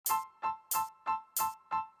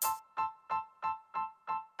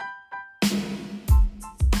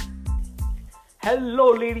Hello,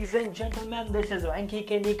 ladies and gentlemen. This is Venki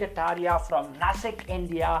Kenny Kataria from Nasik,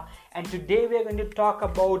 India, and today we are going to talk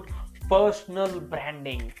about personal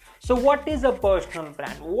branding. So, what is a personal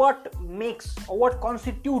brand? What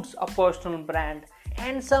constitutes a personal brand?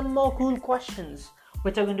 And some more cool questions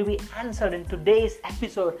which are going to be answered in today's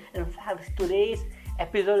episode. In fact, today's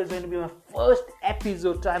episode is going to be my first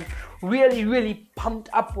episode, so I'm really pumped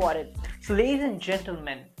up for it. So, ladies and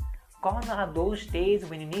gentlemen, gone are those days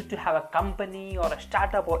when you need to have a company or a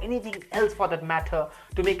startup or anything else for that matter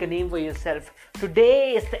to make a name for yourself.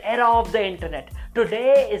 Today is the era of the internet.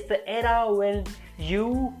 Today is the era when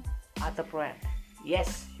you are the brand.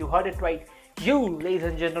 Yes, you heard it right. You, ladies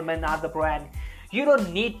and gentlemen, are the brand. You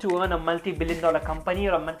don't need to earn a multi-billion-dollar company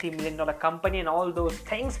or a multi-million-dollar company and all those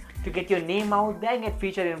things to get your name out there and get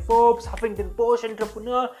featured in Forbes, Huffington Post,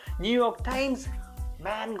 Entrepreneur, New York Times.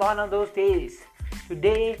 Man, gone are those days.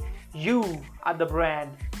 Today, you are the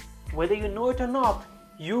brand. Whether you know it or not,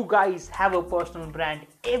 you guys have a personal brand.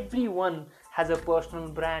 Everyone has a personal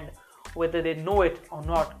brand, whether they know it or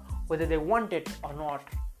not, whether they want it or not.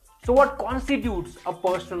 So what constitutes a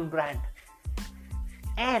personal brand?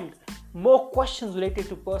 And more questions related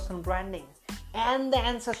to personal branding and the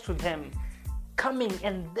answers to them coming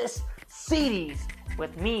in this series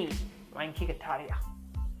with me, Venki Kataria.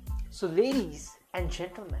 So ladies and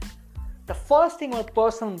gentlemen, the first thing about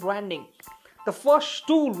personal branding, the first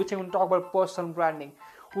tool which I'm going to talk about personal branding,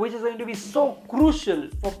 which is going to be so crucial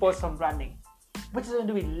for personal branding, which is going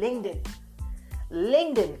to be LinkedIn.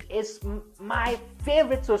 LinkedIn is my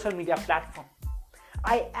favorite social media platform.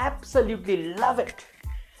 I absolutely love it.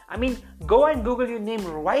 I mean, go and Google your name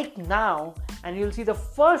right now and you'll see the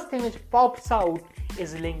first thing which pops out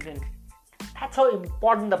is LinkedIn. That's how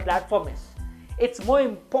important the platform is. It's more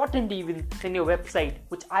important even than your website,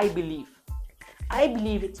 which I believe. I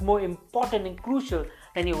believe it's more important and crucial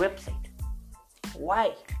than your website.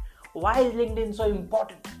 Why? Why is LinkedIn so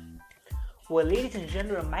important? Well, ladies and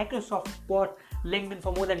gentlemen, Microsoft bought LinkedIn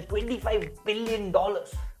for more than $25 billion.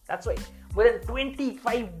 That's right, more than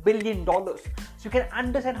 $25 billion. So you can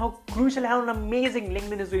understand how crucial, how amazing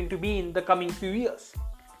LinkedIn is going to be in the coming few years.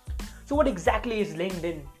 So what exactly is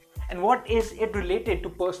LinkedIn? And what is it related to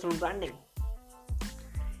personal branding?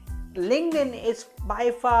 LinkedIn is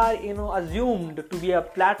by far, assumed to be a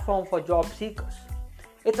platform for job seekers.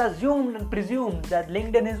 It's assumed and presumed that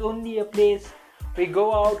LinkedIn is only a place where you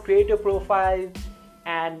go out, create a profile,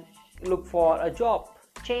 and look for a job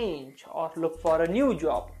change or look for a new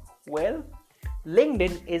job. Well,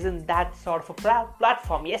 LinkedIn isn't that sort of a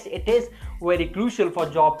platform. Yes, it is very crucial for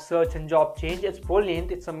job search and job change. It's brilliant,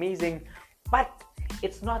 it's amazing, but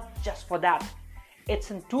it's not just for that. It's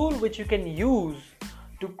a tool which you can use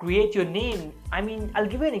to create your name. I mean, I'll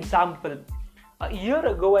give you an example. A year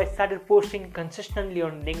ago, I started posting consistently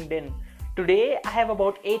on LinkedIn. Today, I have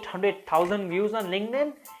about 800,000 views on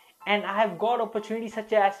LinkedIn, and I have got opportunities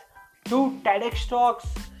such as 2 TEDx talks,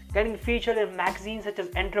 getting featured in magazines such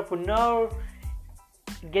as Entrepreneur,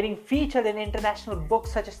 getting featured in international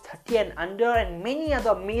books such as 30 and Under, and many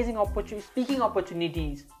other amazing speaking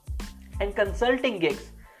opportunities and consulting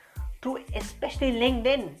gigs through especially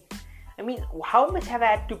LinkedIn. I mean, how much have I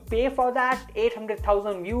had to pay for that?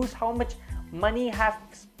 800,000 views. How much money have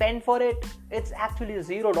spent for it? It's actually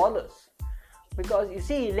 $0. Because you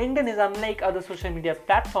see, LinkedIn is unlike other social media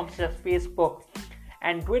platforms such as Facebook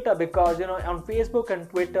and Twitter, because on Facebook and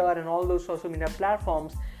Twitter and all those social media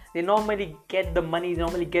platforms, they normally get the money, they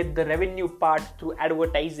normally get the revenue part through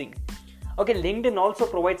advertising. Okay, LinkedIn also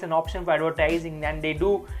provides an option for advertising, and they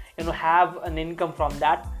do have an income from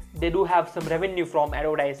that. They do have some revenue from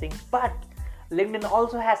advertising, but LinkedIn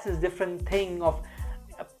also has this different thing of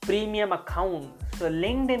a premium account. So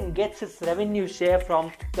LinkedIn gets its revenue share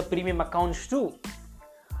from the premium accounts too.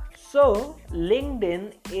 So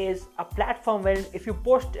LinkedIn is a platform where if you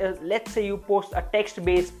post, let's say you post a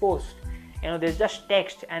text-based post, there's just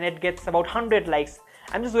text and it gets about 100 likes.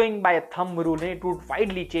 I'm just going by a thumb rule and it would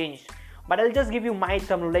widely change, but I'll just give you my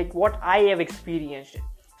thumb rule, like what I have experienced.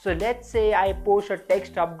 So let's say I post a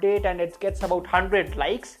text update and it gets about 100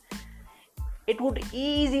 likes. It would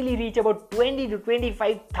easily reach about 20 to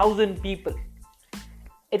 25,000 people.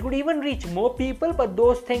 It would even reach more people, but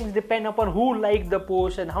those things depend upon who liked the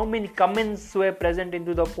post and how many comments were present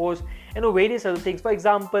into the post, various other things. For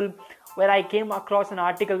example, where I came across an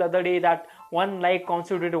article the other day that 1 like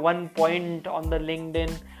constituted 1 point on the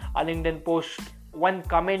LinkedIn post. 1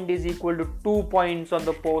 comment is equal to 2 points on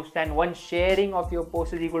the post, and 1 sharing of your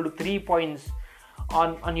post is equal to 3 points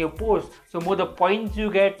on your post. So more the points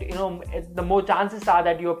you get, the more chances are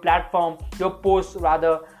that your post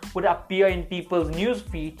would appear in people's news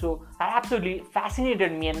feed. So that absolutely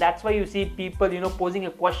fascinated me, and that's why you see people, posing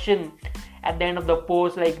a question at the end of the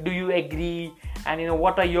post, like, do you agree, and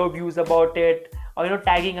what are your views about it, or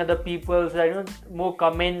tagging other people so that more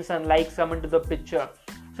comments and likes come into the picture.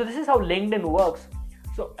 So this is how LinkedIn works.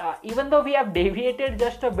 So even though we have deviated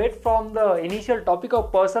just a bit from the initial topic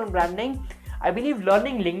of personal branding, I believe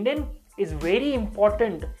learning LinkedIn is very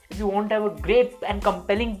important if you want to have a great and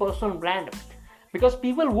compelling personal brand, because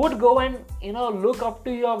people would go and look up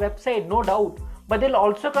to your website, no doubt, but they'll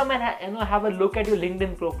also come and have a look at your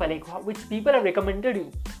LinkedIn profile, like which people have recommended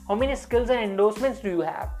you, how many skills and endorsements do you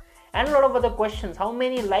have, and a lot of other questions. How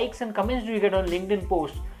many likes and comments do you get on LinkedIn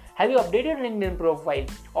posts? Have you updated LinkedIn profile?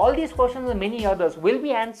 All these questions and many others will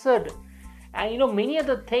be answered. And many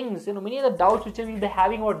other things, many other doubts which we will be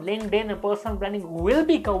having about LinkedIn and personal branding will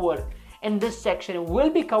be covered in this section, will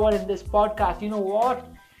be covered in this podcast. You know what?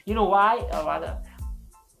 You know why? Or rather,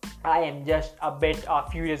 I am just a bit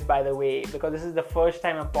furious, by the way, because this is the first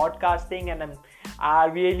time I'm podcasting, and I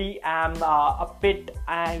really am a bit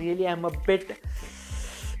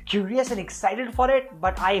curious and excited for it.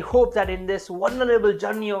 But I hope that in this vulnerable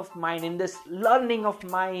journey of mine, in this learning of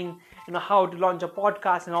mine, how to launch a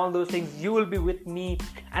podcast and all those things, you will be with me,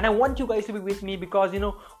 and I want you guys to be with me, because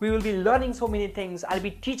we will be learning so many things. I'll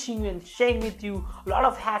be teaching you and sharing with you a lot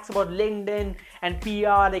of hacks about LinkedIn and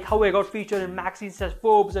PR, like how I got featured in magazines such as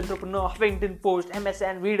Forbes, Entrepreneur, Huffington Post,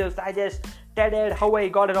 MSN, Reader's Digest, TED, how I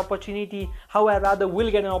got an opportunity, how I rather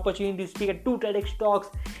will get an opportunity to speak at 2 TEDx talks,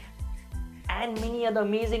 and many other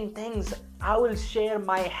amazing things. I will share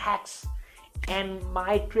my hacks and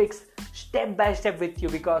my tricks step by step with you,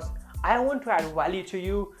 because I want to add value to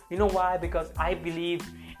you. You know why? Because I believe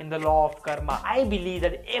in the law of karma. I believe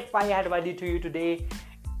that if I add value to you today,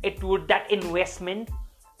 that investment,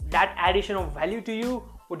 that addition of value to you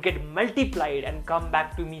would get multiplied and come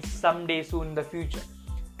back to me someday soon in the future.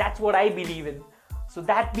 That's what I believe in. So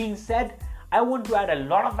that being said, I want to add a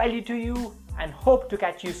lot of value to you and hope to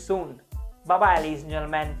catch you soon. Bye bye, ladies and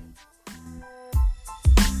gentlemen.